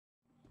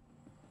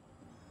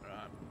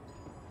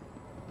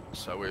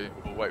So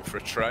we'll wait for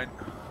a train.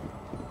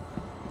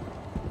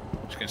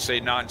 As you can see,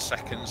 9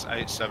 seconds,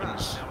 8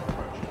 seconds.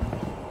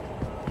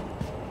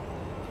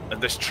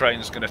 And this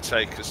train's going to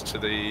take us to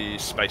the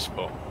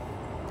spaceport.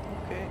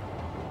 Okay.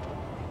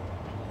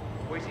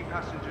 Waiting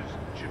passengers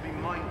should be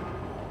mindful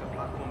of the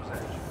platform's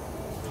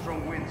edge.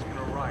 Strong winds can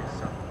arise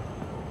suddenly.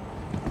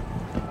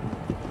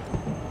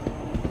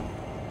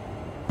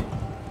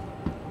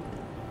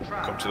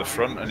 Come to the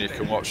front and you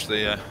can watch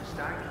the...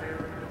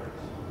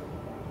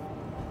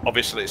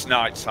 Obviously it's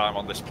night time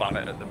on this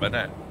planet at the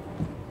minute.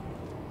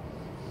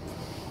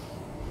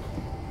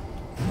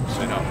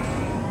 So no.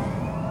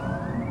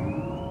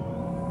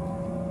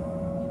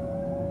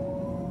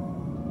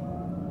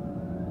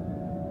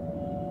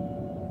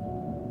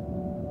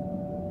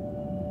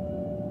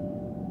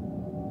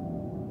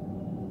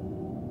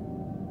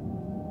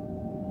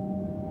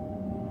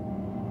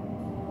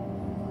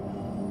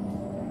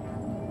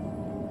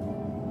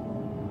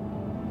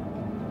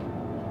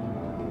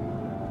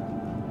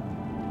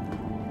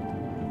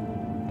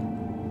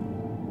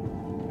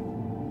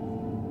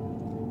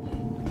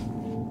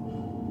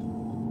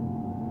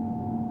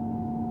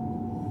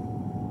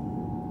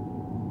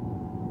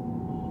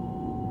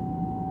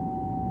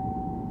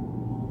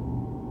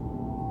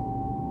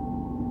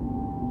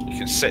 You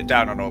can sit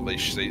down on all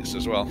these seats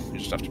as well. You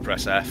just have to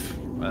press F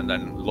and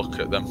then look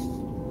at them.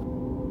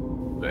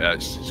 But yeah,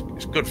 it's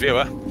good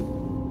viewer.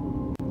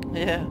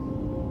 Yeah.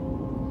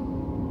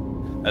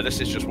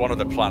 This is just one of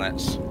the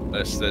planets.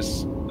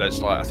 There's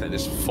like, I think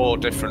there's 4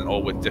 different,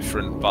 all with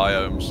different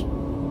biomes.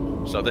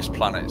 So this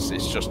planet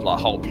is just like,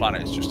 whole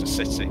planet is just a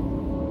city.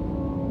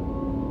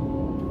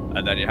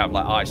 And then you have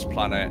like ice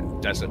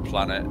planet, desert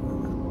planet,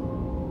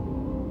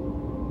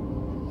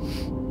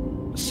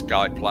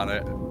 sky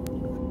planet.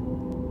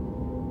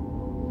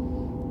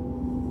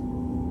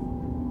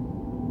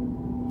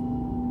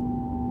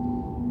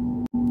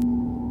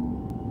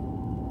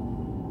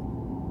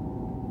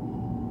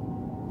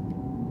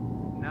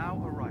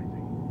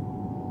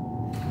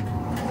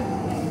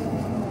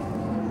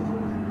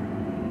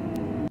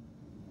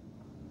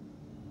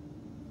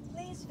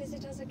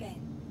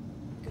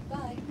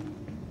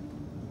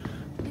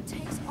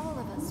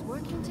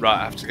 Right,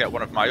 I have to get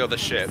one of my other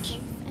ships,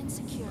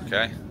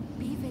 okay?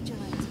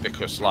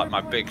 Because like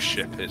my big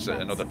ship is at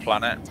another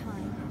planet,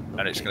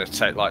 and it's going to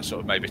take like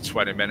sort of maybe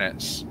 20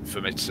 minutes for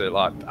me to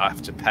like, I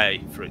have to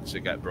pay for it to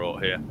get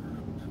brought here.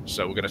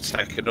 So we're going to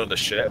take another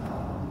ship,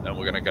 and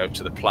we're going to go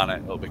to the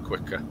planet. It'll be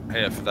quicker.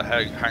 Here for the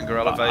hangar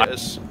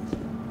elevators.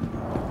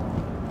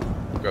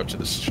 Go to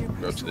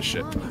the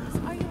ship.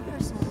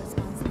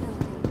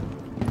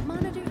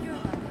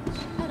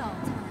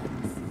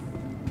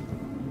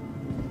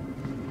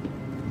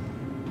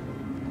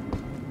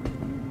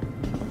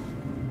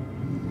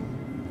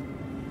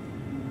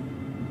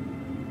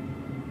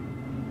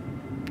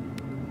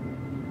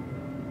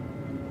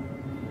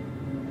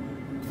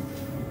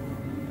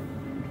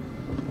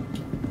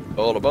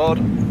 All aboard.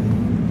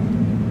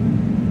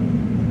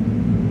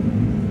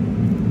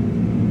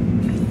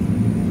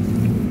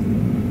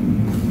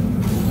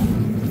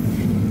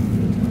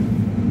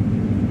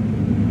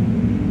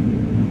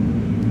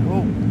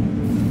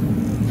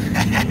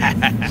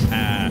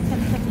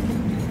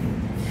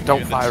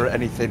 Don't fire at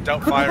anything.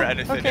 Don't fire at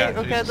anything. Okay, Yeah,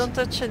 okay, I don't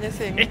touch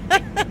anything.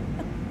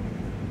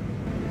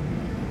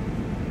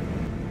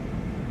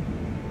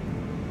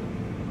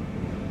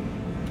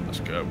 Let's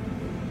go.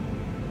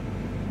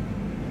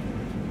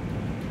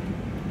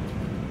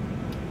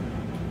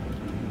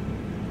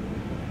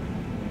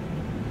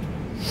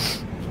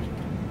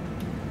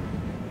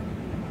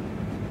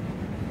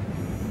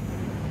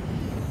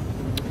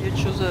 You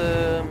choose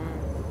a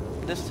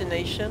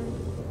destination.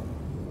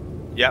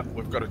 Yeah,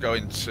 we've got to go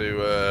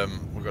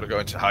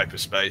into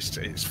hyperspace.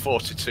 It's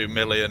 42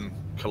 million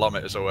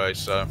kilometers away,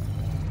 so.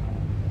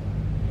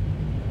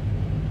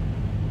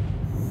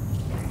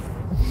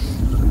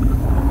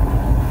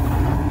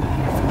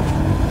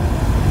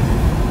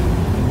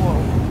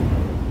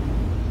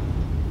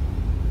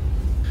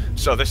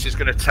 So this is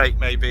going to take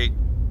maybe,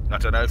 I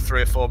don't know,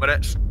 3 or 4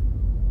 minutes.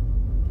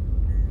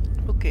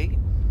 Okay.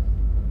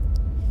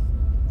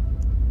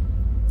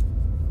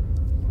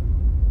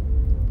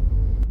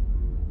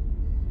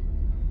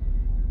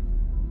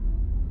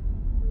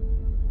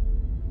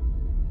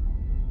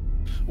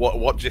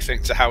 What do you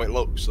think to how it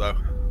looks, though?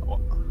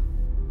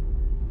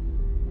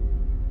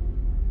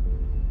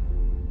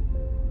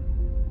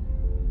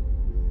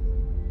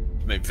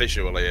 I mean,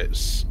 visually,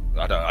 it's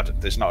I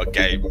don't. There's not a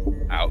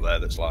game out there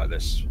that's like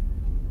this.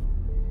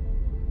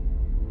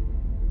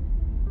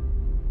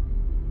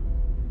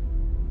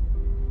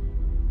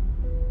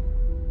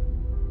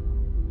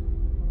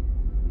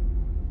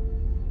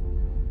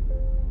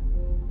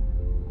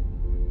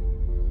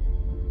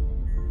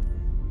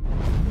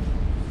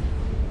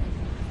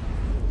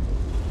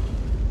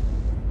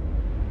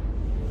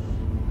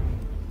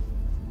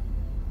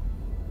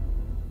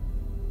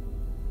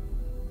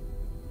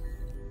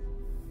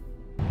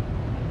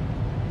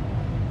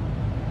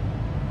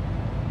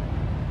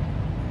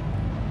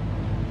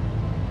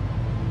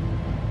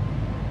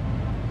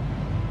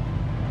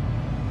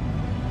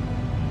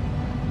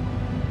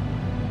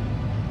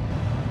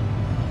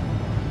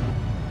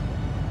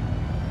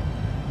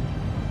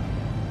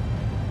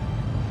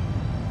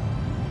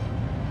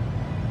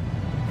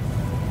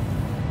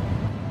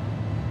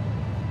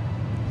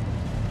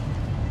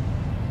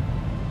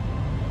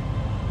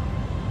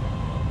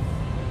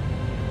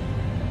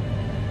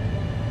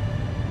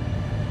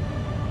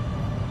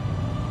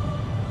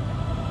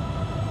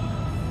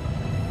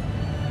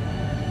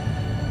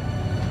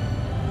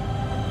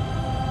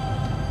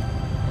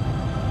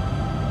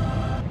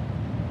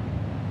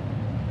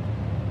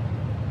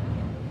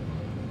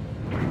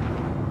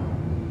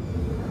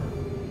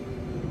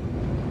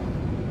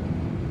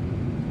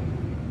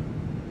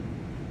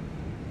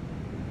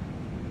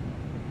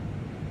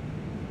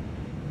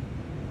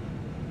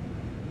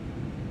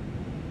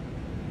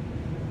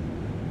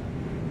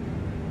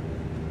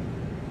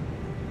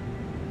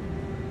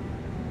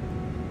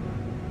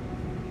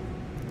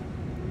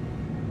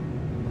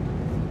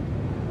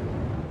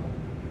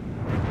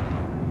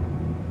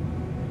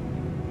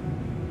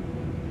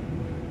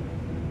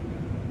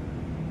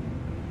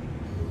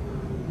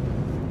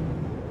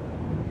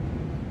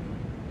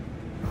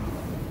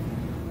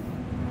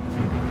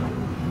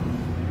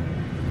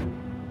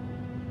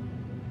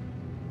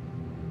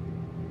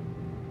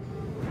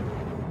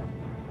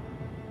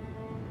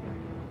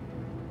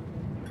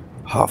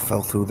 half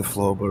fell through the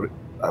floor, but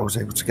I was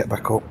able to get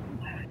back up.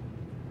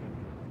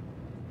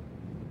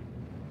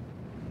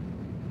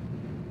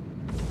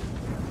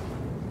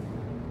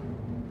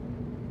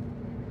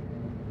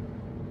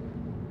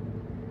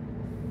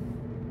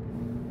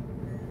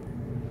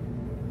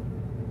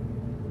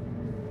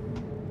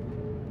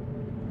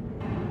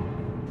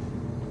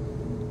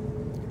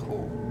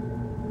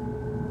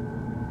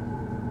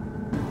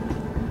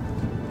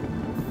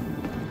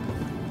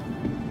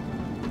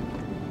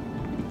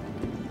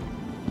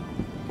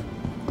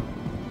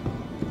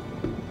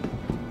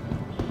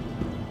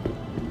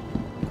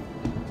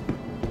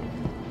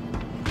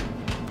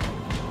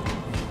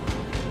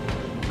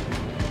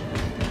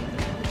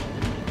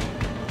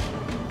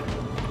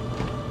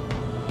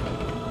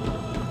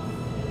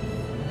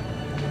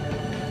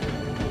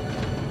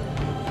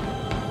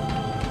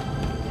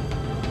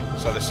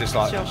 So this is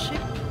like, It's your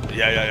ship?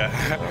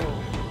 yeah.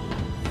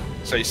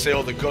 So you see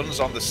all the guns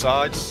on the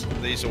sides.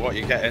 These are what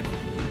you're getting.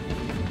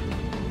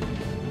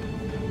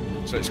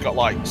 So it's got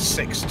like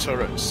 6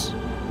 turrets,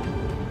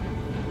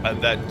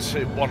 and then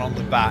one on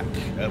the back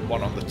and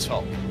one on the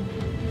top.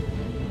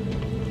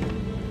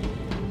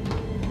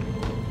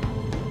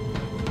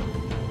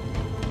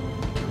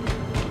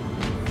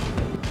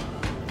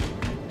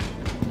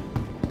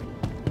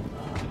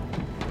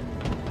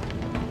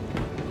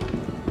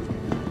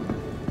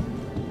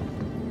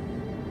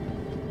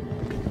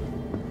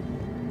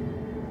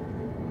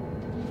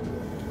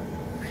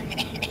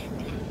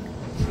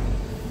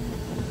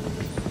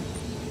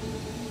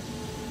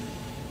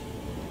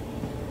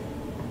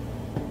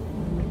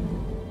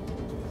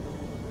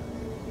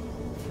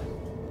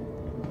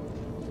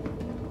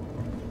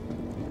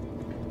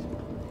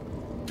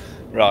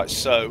 Right,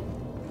 so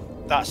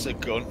that's a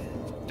gun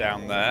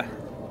down there,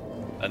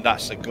 and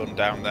that's a gun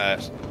down there.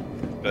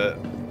 But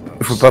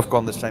If we both go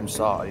on the same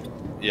side,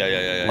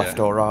 yeah. left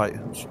or right.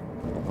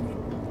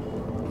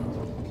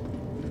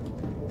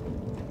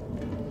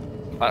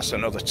 That's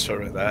another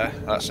turret there.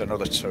 That's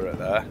another turret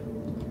there.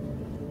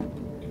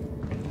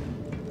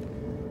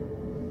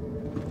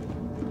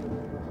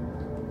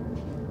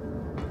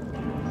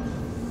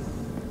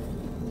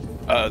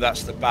 Oh,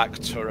 that's the back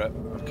turret.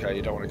 Okay,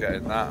 you don't want to get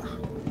in that.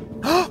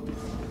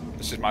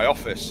 This is my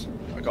office.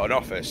 I got an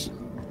office.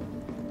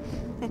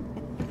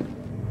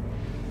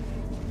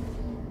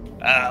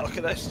 Look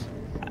at this.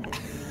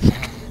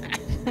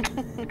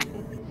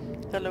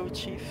 Hello,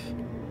 Chief.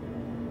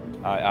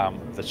 I am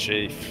the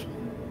chief.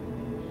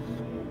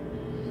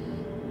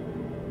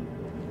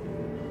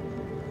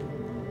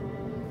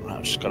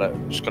 I've just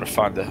gotta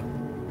find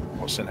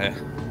what's in here.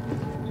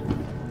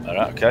 All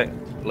right, okay.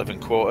 Living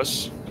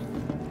quarters.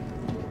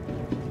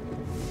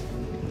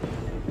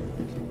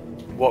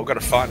 What we've got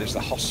to find is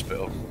the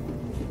hospital,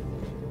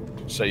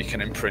 so you can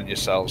imprint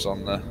yourselves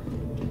on the.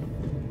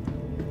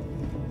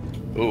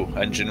 Ooh,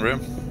 engine room.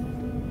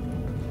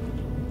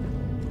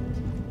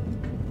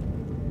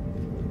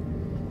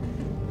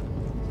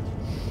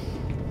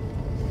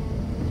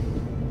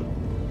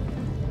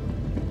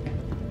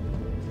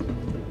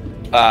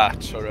 Ah,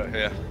 turret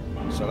here.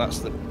 So that's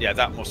the, yeah,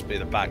 that must be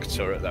the back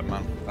turret then,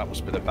 man. That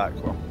must be the back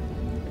one.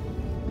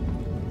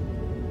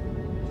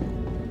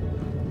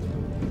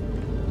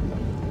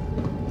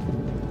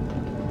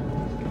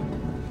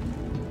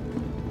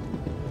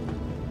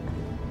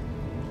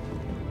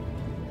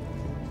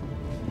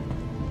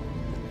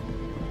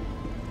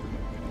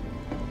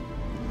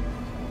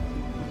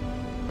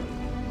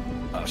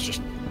 That's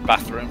just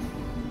bathroom.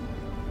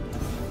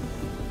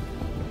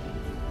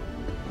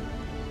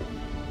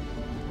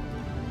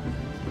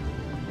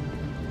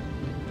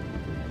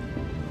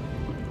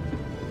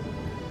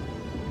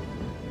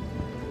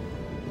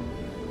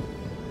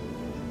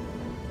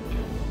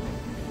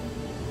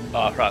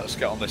 Oh, right, let's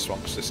get on this one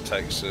because this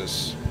takes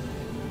us.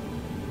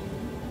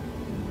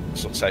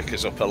 This will take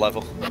us up a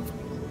level.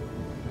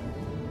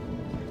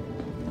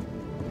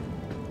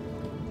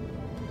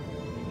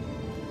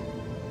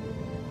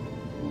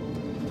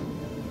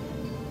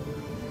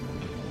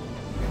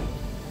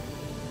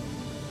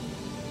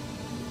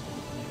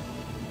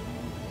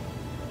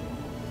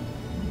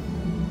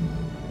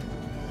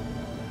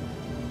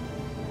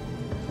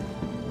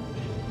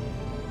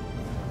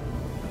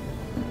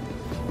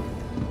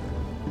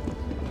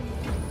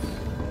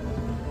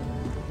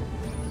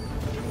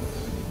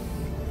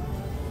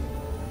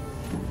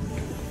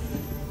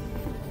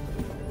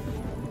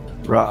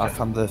 Right, I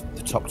found the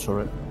top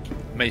turret.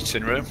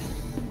 Meeting room.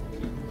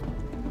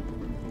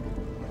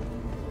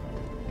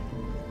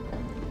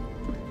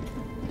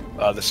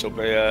 This will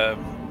be,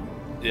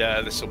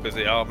 yeah, this will be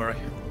the armory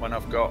when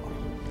I've got.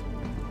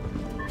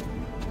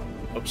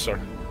 Oh, sorry.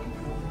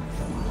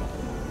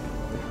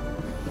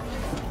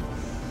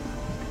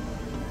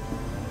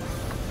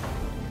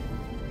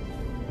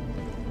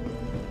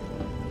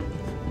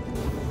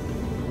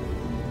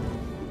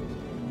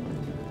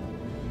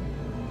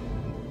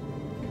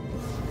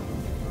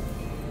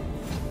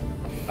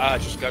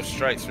 Just go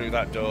straight through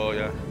that door,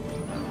 yeah.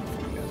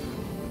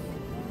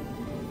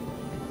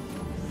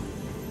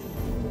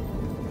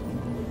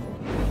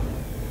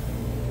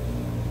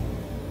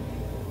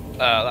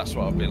 That's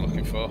what I've been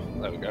looking for.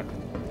 There we go.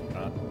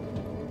 Right.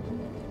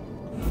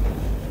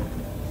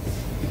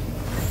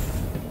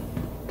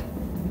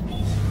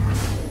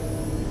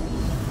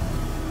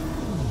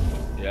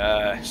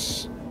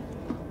 Yes.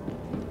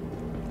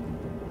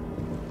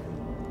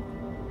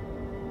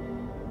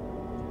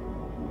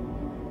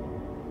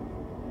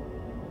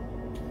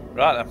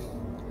 Right then.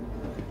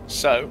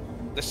 So,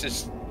 this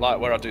is like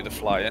where I do the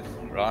flying,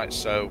 right?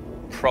 So,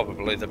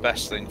 probably the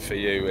best thing for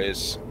you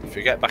is if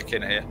you get back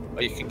in here,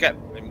 or you can get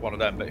in one of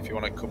them, but if you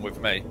want to come with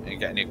me and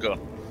get in your gun.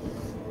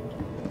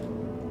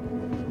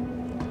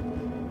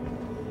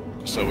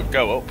 So we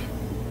go up.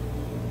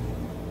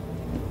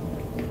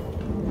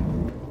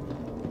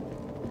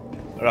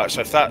 Alright,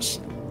 so if that's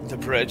the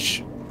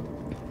bridge,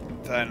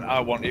 then I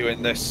want you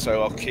in this,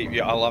 so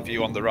I'll have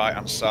you on the right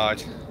hand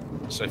side.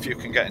 So if you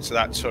can get into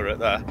that turret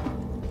there.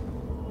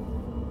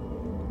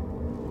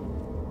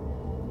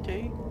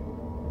 Okay.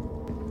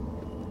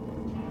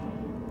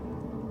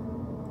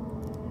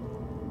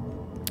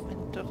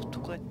 Enter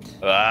turret.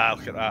 Ah,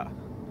 look at that.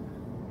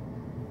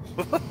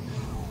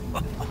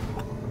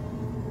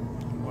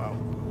 Wow.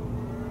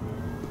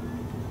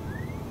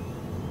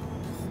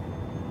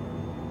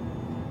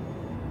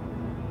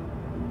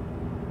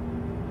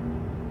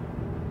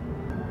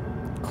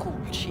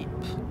 Cool ship.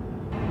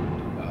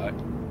 Right.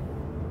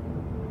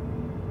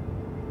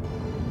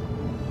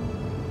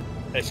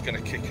 It's going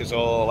to kick us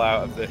all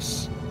out of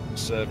this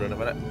server in a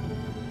minute.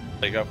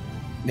 There you go.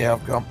 Yeah,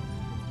 I've gone.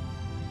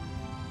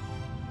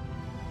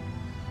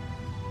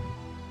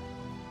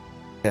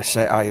 Yeah,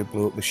 say I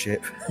blew up the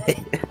ship.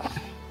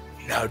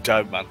 No,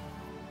 don't, man.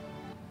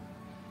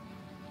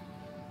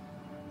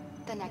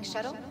 The next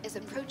shuttle is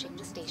approaching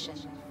the station.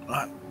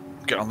 Right,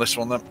 get on this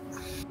one then.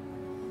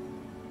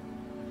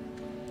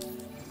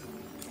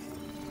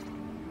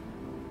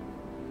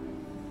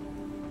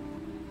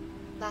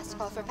 Last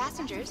call for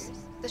passengers.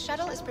 The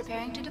shuttle is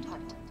preparing to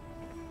depart.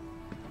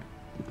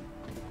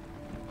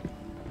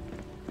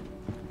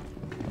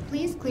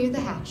 Please clear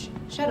the hatch.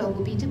 Shuttle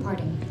will be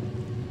departing.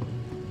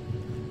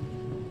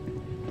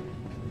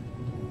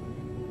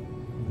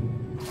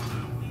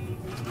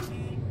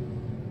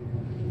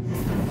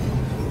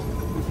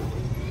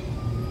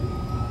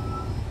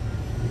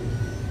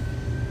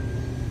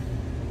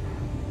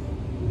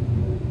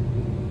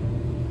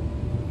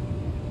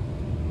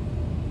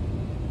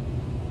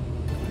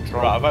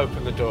 Right, I've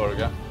opened the door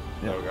again.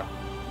 There we go.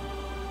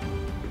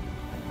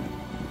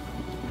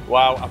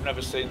 Wow, I've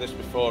never seen this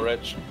before,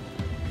 Rich.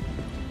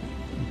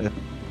 Yeah.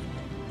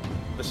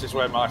 This is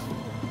where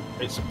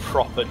it's a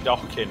proper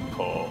docking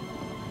port.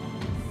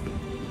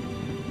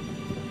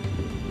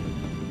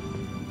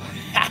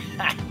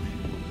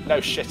 No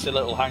shitty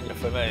little hangar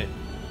for me.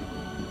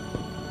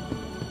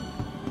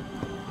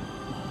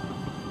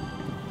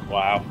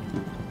 Wow.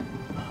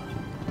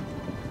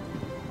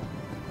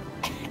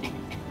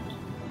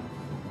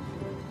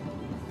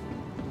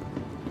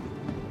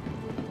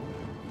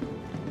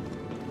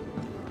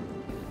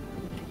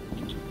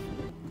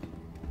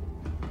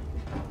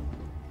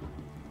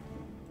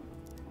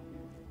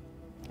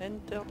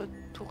 Enter the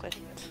turret.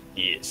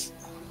 Yes.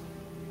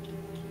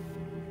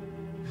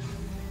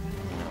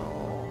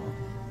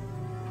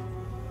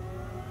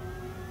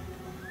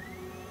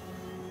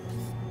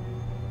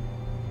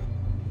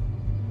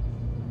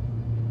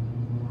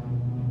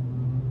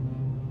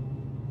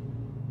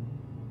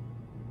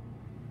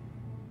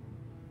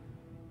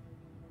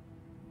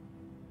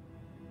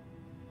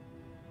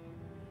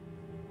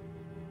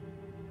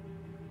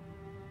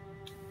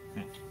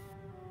 No.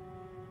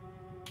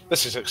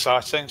 This is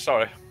exciting,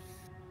 sorry.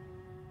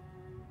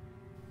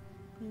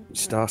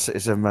 Star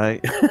Citizen,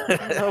 mate.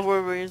 No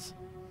worries.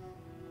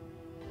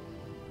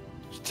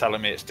 It's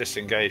telling me it's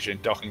disengaging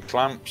docking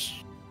clamps.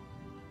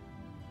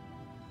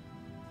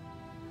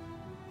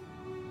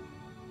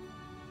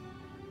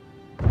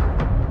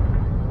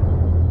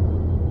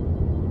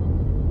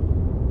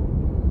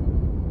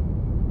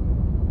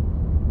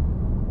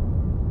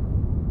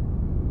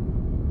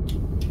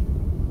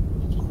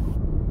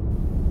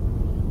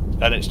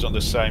 And it's done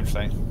the same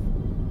thing.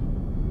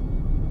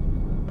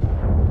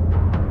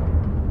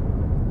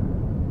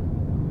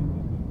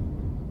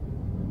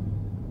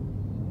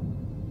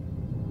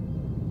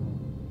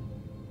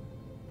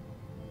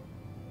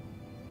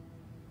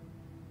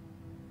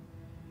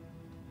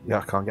 Yeah,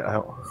 I can't get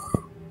out.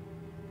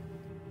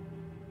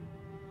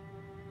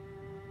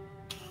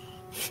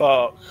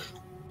 Fuck.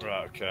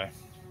 Right, okay.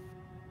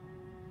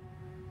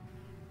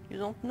 You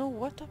don't know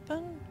what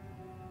happened?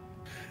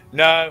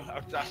 No,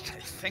 I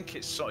think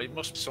it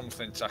must be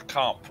something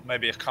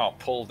maybe I can't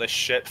pull this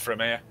shit from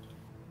here.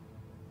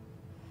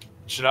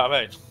 Do you know what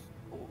I mean?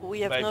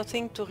 We have Maybe.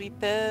 nothing to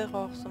repair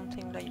or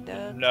something like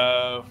that?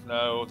 No,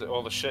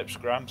 all the ship's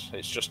grand.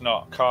 It's just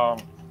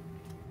can't.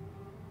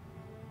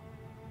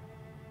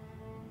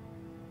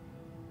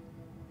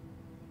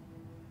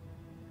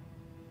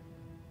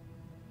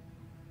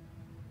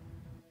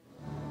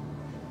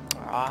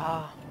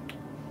 Ah.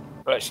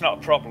 But it's not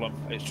a problem.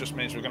 It just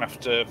means we're going to have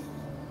to...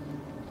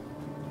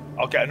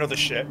 I'll get another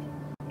ship,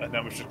 and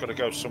then we've just got to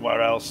go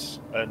somewhere else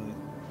and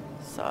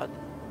Sad.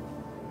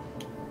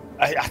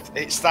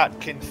 It's that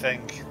kin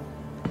thing.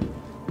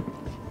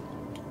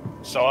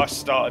 So I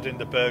started in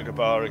the burger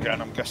bar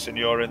again. I'm guessing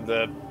you're in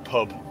the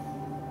pub.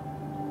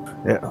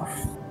 Yeah.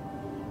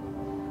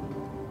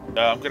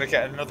 I'm going to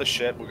get another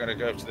ship. We're going to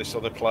go to this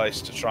other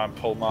place to try and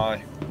get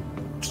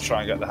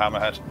the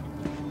hammerhead.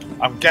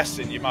 I'm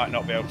guessing you might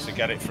not be able to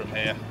get it from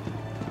here.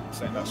 I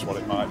think that's what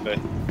it might be.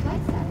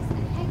 Flight status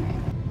and hangar.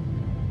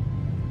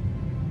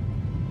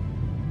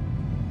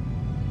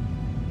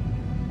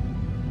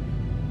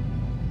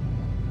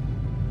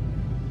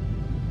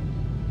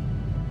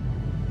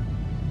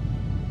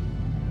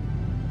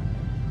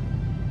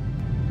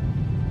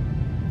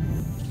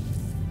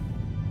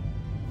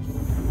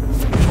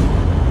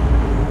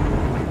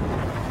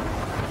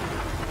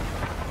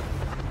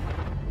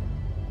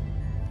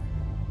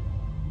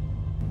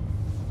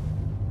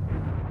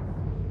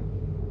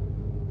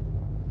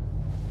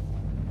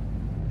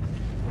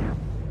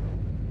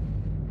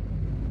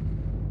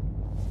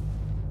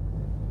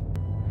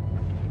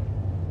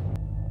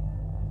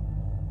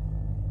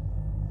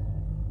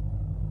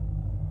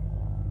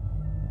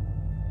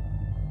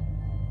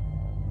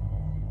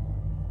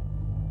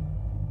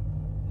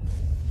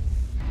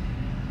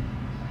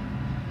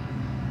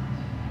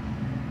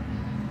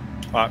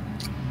 Right.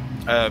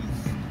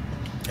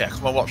 Yeah,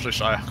 come on, watch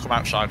this area. Come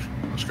outside.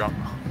 Let's go.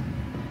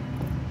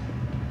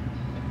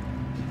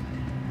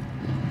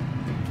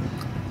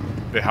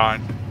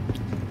 Behind.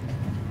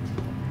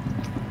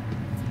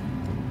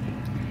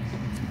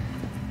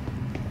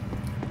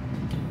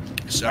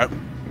 So,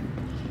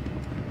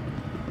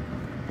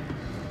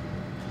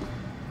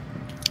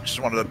 this is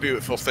one of the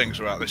beautiful things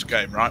about this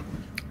game, right?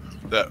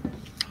 That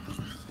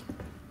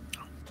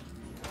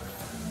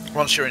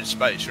once you're in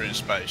space,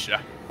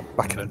 yeah?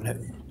 Back in a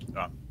minute.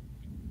 Right.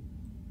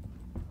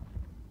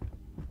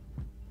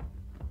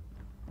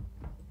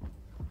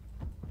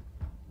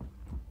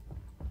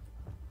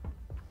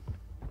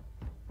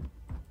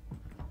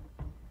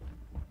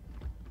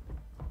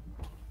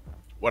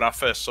 When I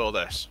first saw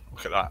this,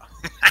 look at that.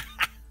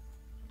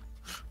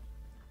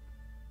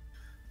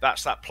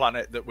 That's that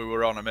planet that we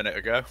were on a minute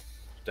ago,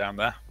 down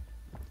there.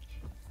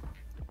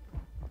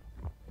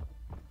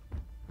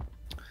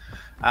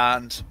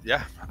 And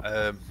yeah,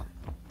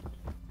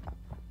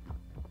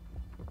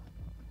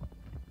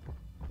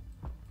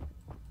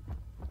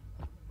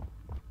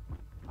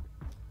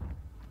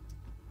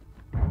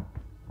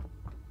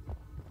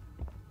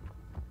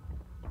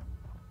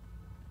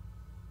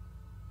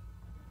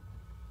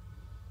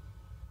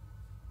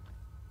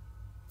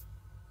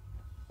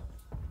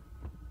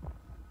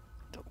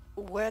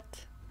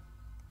 What?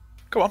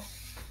 come on,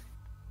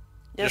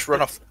 Yes, just run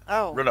but- off,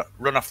 Oh.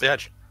 run off the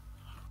edge.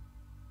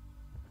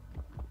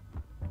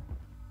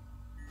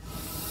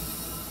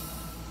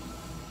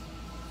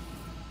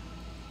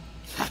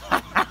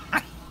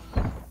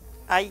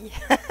 Aye.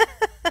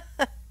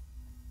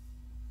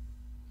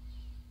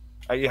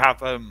 You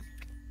have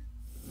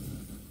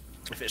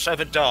if it's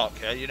ever dark,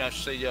 yeah, you know,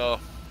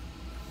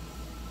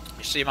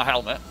 you see my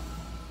helmet.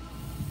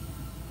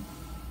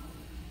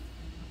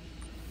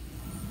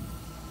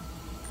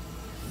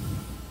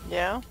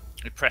 Yeah.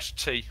 You press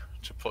T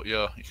to put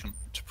your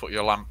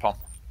lamp on.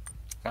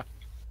 Okay.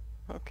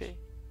 Okay.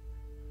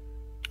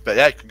 But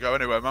yeah, you can go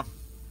anywhere, man.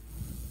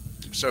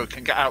 So we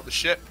can get out the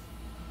ship.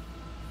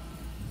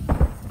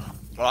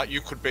 Like,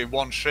 you could be in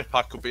one ship,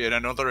 I could be in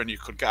another, and you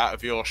could get out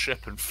of your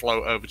ship and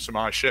float over to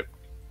my ship.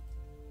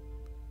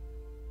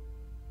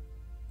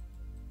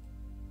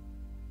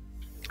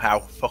 How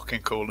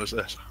fucking cool is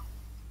this?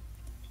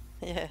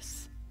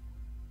 Yes.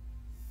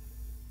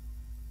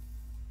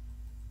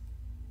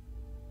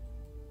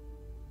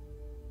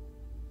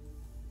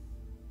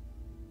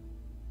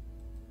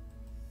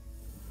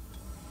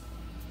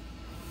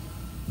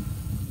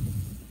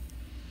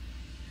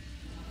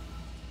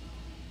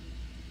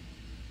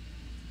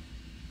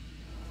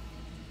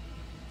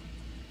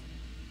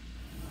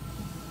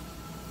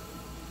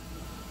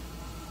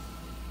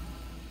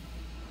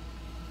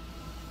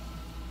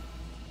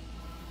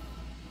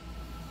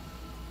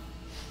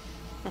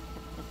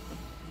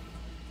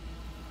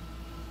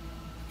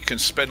 You can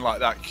spin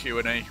like that, Q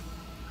and E.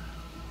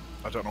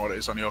 I don't know what it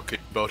is on your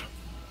keyboard.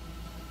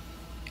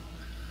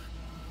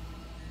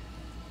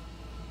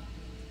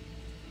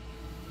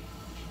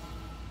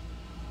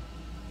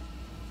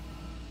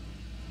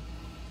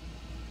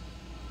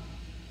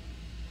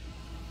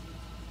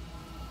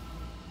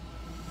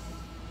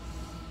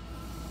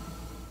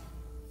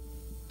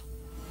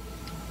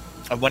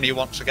 And when you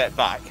want to get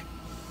back,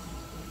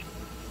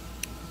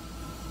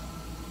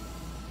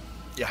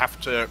 you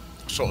have to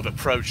sort of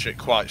approach it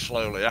quite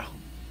slowly, yeah?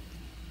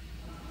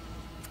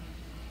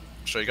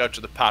 So you go to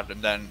the pad,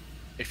 and then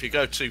if you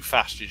go too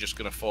fast, you're just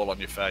going to fall on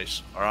your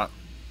face, alright?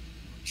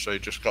 So you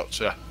just got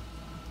to...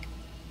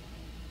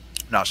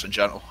 nice and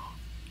gentle.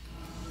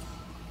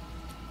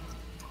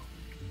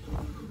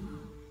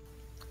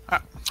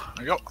 Ah,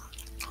 there you go.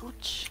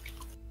 Ouch.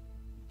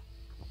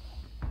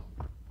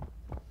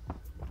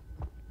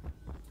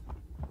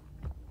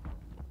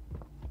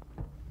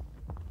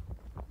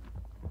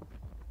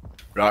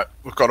 Right,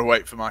 we've got to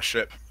wait for my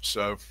ship,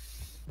 so...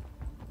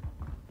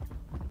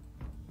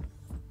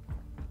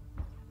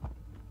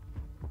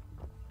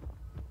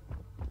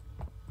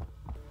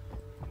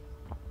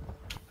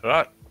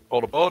 Right,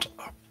 all aboard.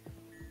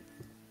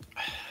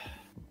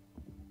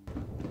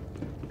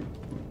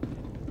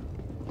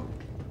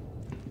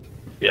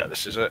 Yeah,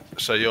 this is it.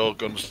 So your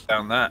gun's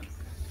down there.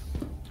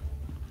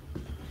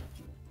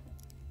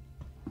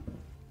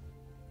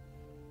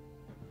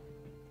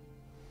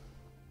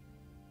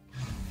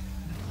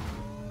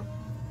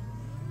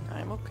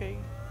 I'm okay.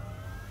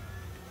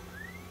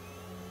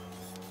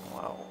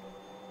 Wow.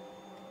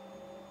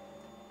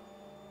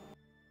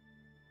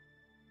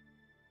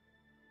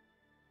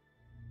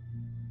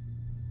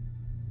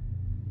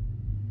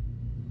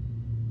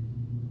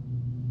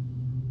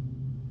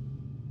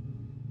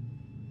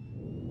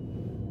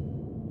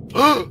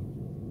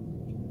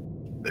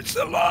 It's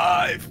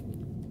alive!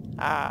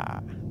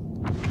 Ah.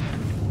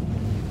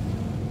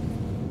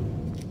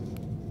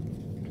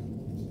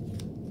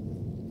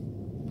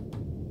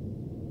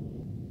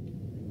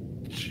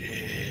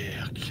 Gee,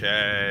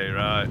 okay,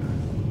 right.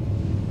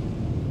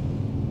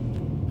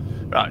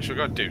 Right, should we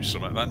go and do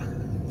something then?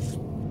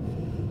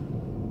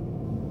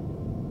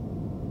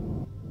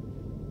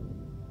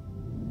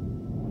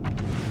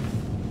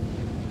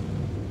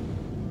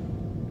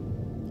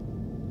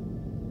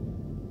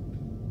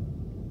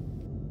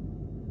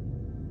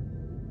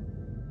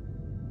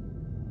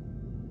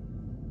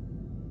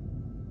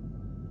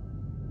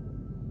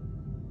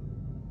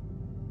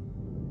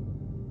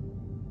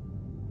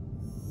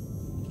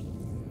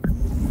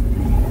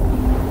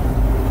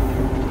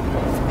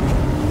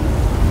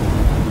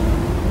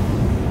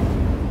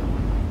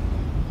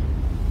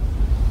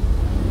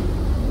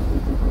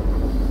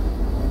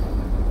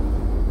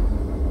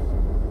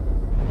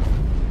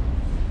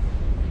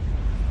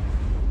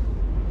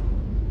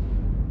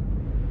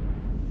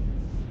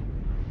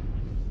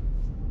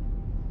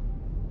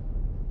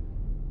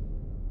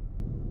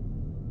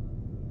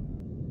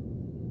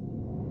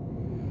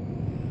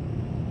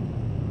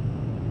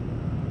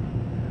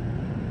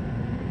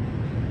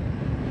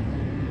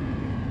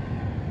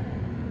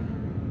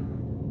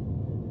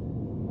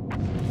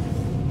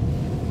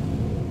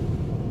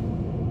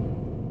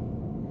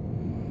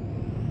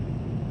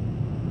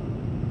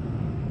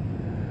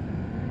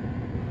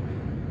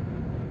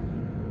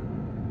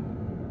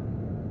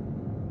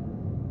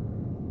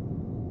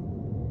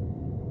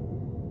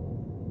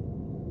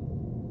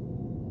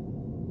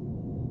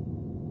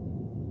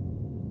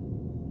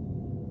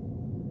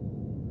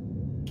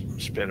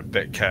 Just being a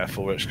bit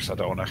careful, Rich, because I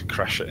don't want to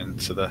crash it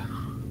into the...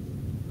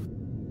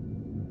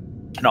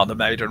 Not the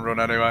maiden run,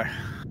 anyway.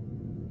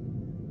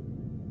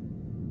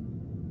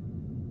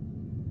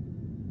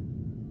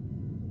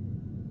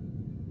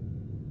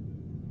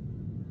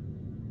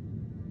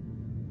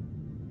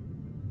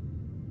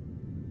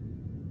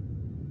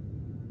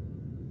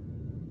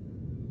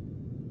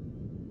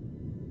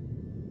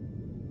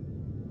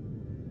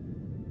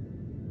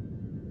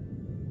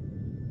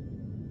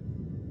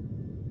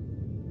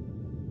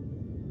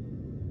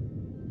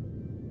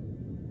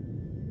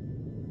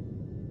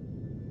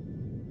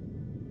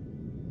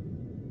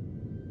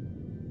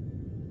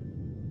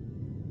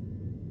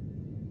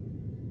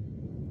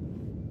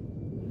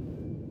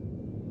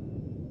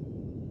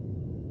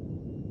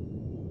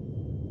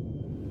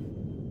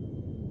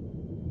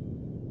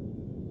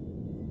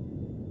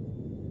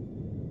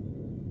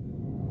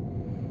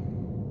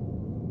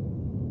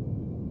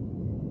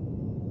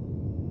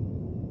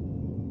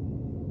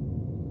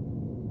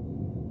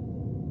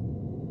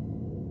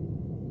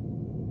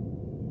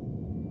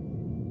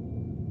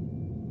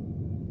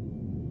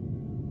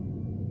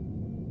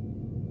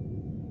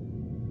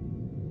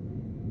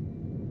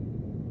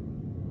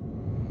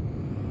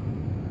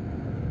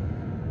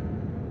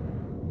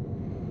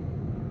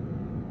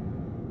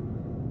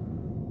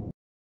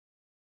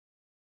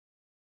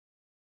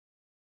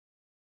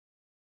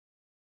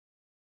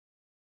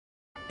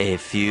 A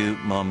few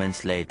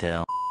moments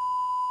later.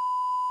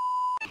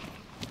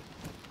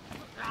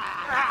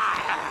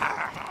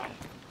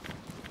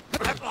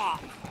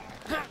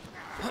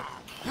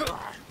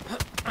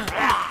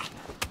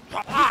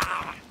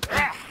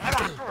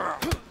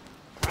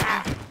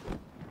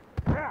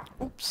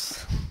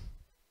 Oops.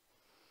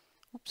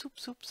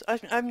 Oops.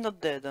 I'm not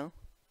dead, huh?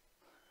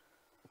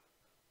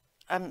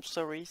 I'm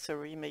sorry.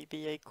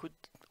 Maybe I could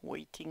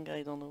waiting,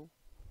 I don't know.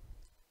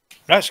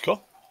 That's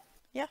cool.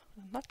 Yeah,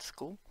 that's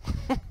cool.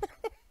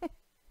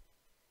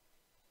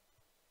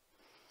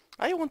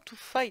 I want to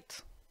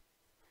fight.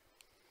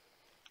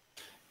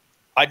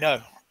 I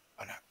know.